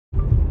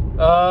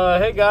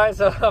Hey guys,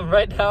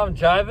 right now I'm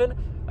driving.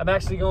 I'm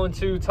actually going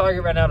to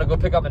Target right now to go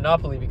pick up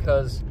Monopoly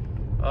because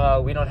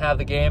we don't have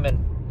the game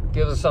and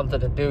gives us something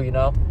to do, you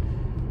know.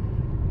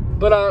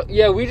 But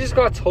yeah, we just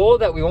got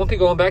told that we won't be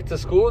going back to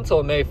school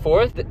until May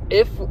 4th.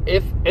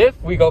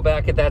 If we go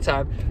back at that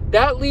time,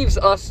 that leaves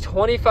us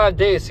 25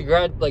 days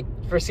to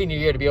for senior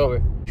year to be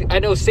over. I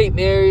know St.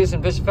 Mary's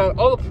and Bishop Fountain,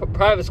 all the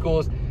private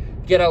schools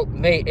get out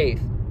May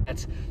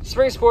 8th.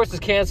 Spring sports is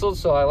canceled,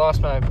 so I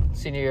lost my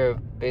senior year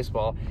of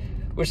baseball,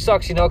 which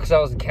sucks, you know, because I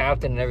was the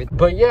captain and everything.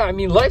 But yeah, I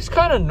mean, life's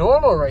kind of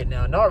normal right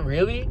now. Not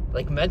really,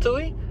 like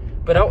mentally,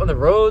 but out on the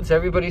roads,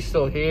 everybody's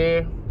still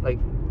here. Like,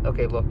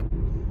 okay, look.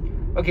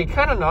 Okay,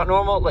 kind of not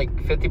normal, like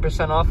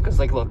 50% off, because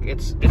like, look,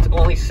 it's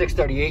only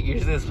 6:38.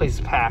 Usually this place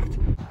is packed.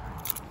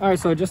 All right,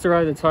 so I just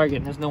arrived at Target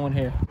and there's no one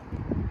here.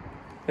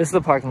 This is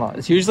the parking lot.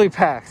 It's usually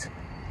packed.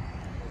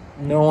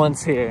 No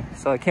one's here.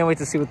 So I can't wait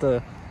to see what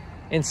the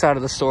inside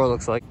of the store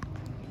looks like.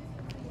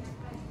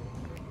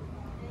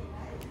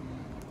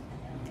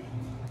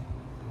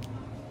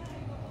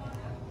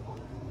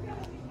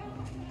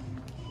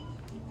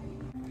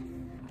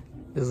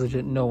 There's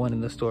legit no one in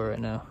the store right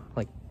now,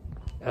 like,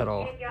 at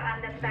all. Your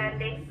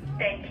understanding.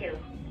 Thank you.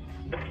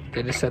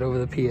 They just said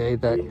over the PA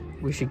that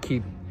we should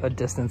keep a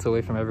distance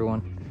away from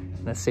everyone,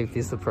 and that safety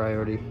is the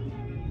priority.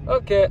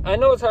 Okay, I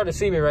know it's hard to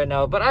see me right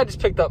now, but I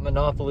just picked up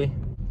Monopoly.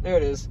 There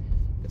it is.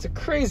 It's a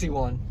crazy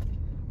one.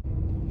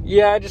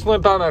 Yeah, I just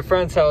went by my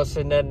friend's house,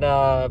 and then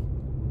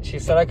she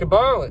said I could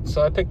borrow it,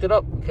 so I picked it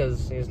up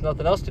because there's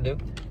nothing else to do.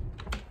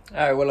 All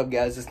right, what up,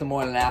 guys? It's the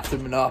morning after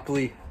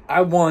Monopoly.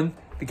 I won.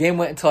 The game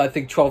went until I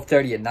think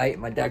 12:30 at night.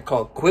 My dad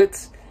called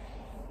quits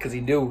because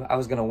he knew I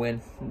was gonna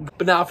win.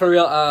 But now for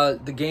real,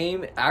 the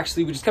game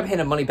actually we just kept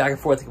handing money back and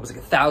forth. Like it was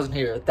like 1,000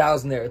 here,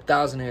 1,000 there,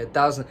 1,000 here,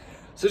 1,000.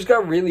 So it just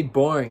got really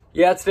boring.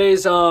 Yeah,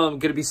 today's gonna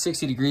be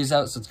 60 degrees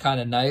out, so it's kind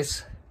of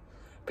nice.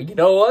 But you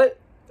know what?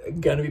 I'm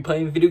gonna be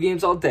playing video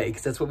games all day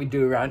because that's what we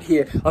do around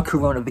here on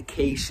Corona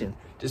vacation.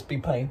 Just be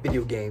playing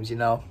video games, you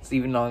know. So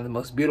even on the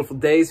most beautiful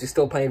days, you're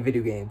still playing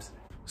video games.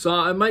 So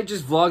I might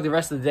just vlog the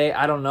rest of the day.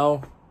 I don't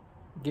know.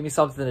 Give me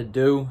something to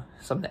do,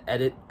 something to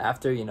edit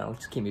after, you know,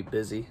 just keep me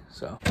busy.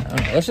 So, I don't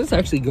know. Let's just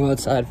actually go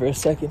outside for a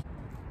second.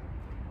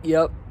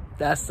 Yep,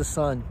 that's the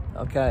sun.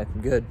 Okay,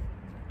 good.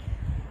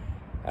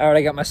 All right,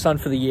 I got my sun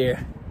for the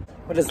year.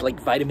 What is it, like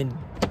vitamin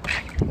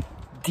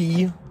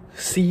D,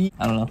 C?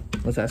 I don't know.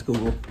 Let's ask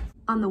Google.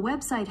 On the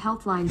website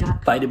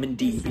healthline.com. Vitamin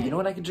D. But you know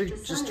what? I could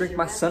just drink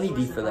my Sunny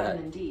D for that.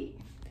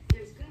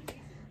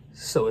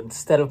 So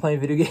instead of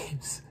playing video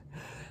games,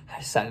 I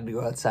decided to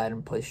go outside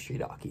and play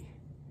street hockey.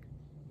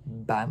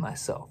 By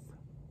myself.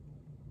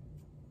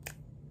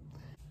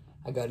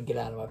 I gotta get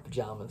out of my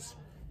pajamas.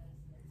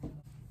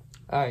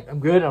 Alright, I'm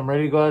good. I'm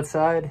ready to go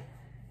outside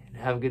and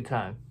have a good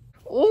time.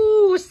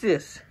 Oh, what's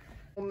this?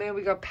 Oh man,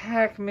 we got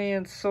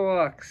Pac-Man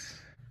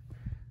socks.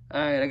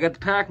 Alright, I got the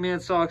Pac-Man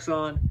socks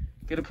on.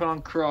 Gonna put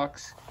on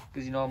Crocs,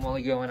 because you know I'm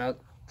only going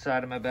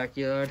outside of my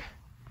backyard.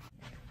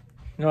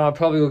 You know, I'll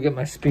probably go get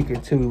my speaker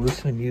too,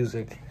 listen to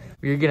music.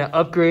 We're gonna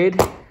upgrade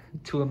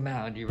to a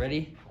mound. You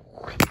ready?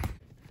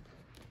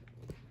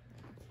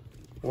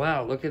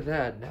 Wow, look at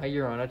that. Now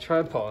you're on a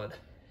tripod.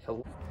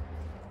 Hello?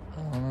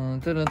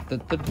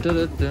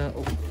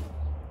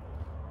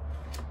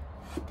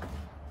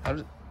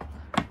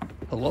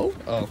 Hello?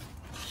 Oh,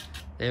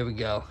 there we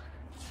go.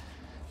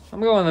 I'm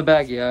going in the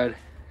backyard.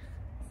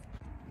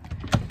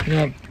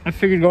 Yeah, I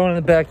figured going in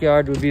the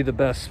backyard would be the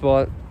best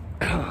spot.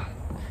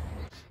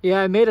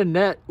 Yeah, I made a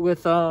net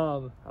with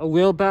a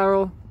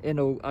wheelbarrow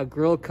and a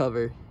grill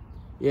cover.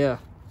 Yeah.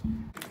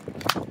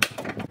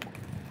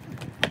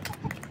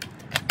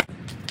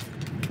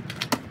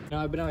 You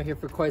know, I've been out here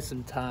for quite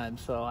some time,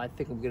 so I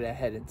think I'm gonna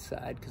head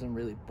inside because I'm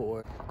really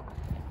bored.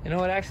 You know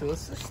what, actually,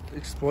 let's just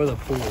explore the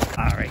pool.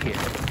 Right here.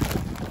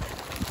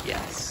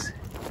 Yes.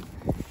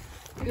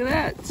 Look at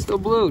that, it's still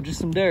blue, just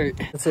some dirt.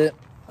 That's it.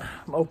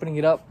 I'm opening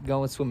it up,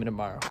 going swimming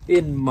tomorrow.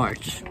 In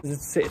March.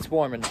 It's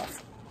warm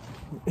enough.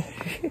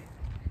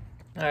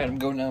 All right, I'm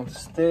going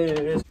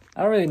downstairs.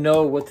 I don't really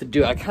know what to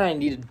do. I kind of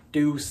need to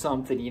do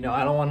something, you know.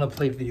 I don't want to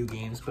play video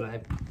games,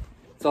 but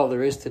that's all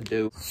there is to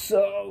do.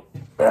 So,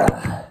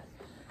 I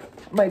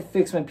might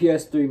fix my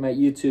PS3, might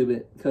YouTube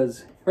it,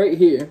 because right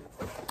here,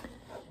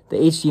 the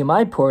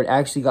HDMI port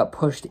actually got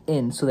pushed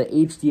in, so the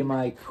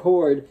HDMI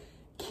cord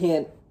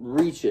can't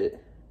reach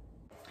it.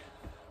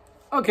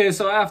 Okay,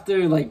 so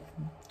after, like,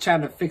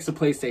 trying to fix the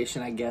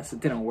PlayStation, I guess, it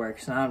didn't work,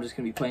 so now I'm just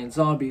going to be playing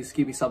zombies,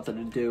 give me something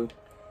to do.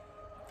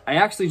 I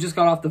actually just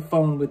got off the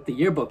phone with the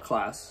yearbook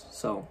class,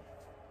 so,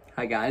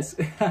 hi guys.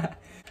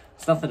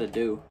 It's nothing to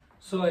do.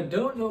 So I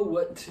don't know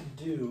what to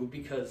do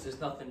because there's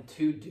nothing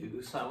to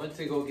do. So I went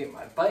to go get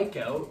my bike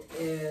out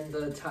and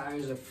the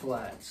tires are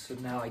flat. So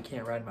now I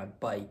can't ride my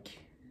bike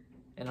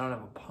and I don't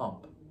have a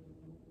pump.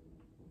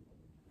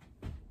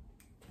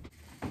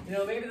 You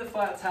know, maybe the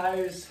flat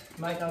tires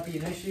might not be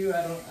an issue.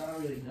 I don't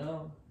really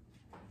know.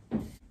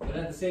 But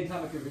at the same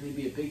time, it could really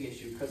be a big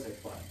issue because they're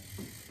flat.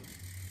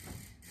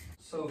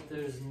 So if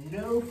there's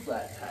no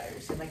flat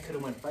tires, then I could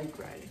have went bike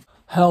riding.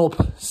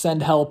 Help,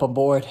 send help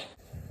aboard.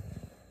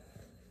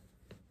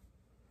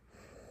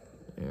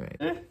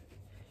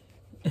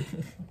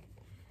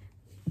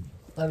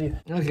 Love you.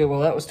 Okay, well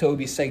that was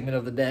Toby's segment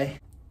of the day.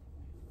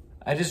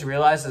 I just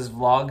realized this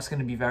vlog's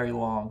gonna be very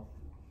long.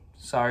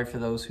 Sorry for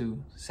those who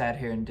sat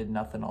here and did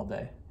nothing all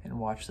day and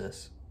watched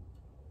this.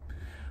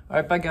 All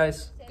right, bye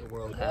guys. The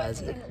world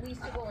has it.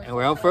 And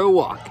we're out for a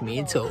walk, me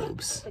and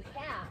Tobes.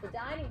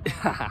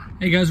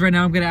 Hey guys, right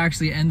now I'm gonna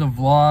actually end the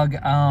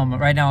vlog.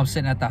 Right now I'm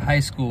sitting at the high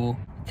school,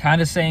 kind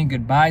of saying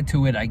goodbye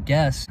to it, I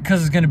guess,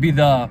 because it's gonna be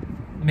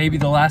maybe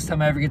the last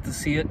time I ever get to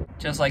see it,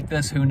 just like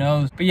this, who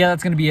knows. But yeah,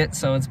 that's gonna be it,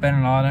 so it's been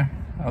an honor.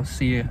 I'll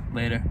see you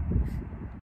later.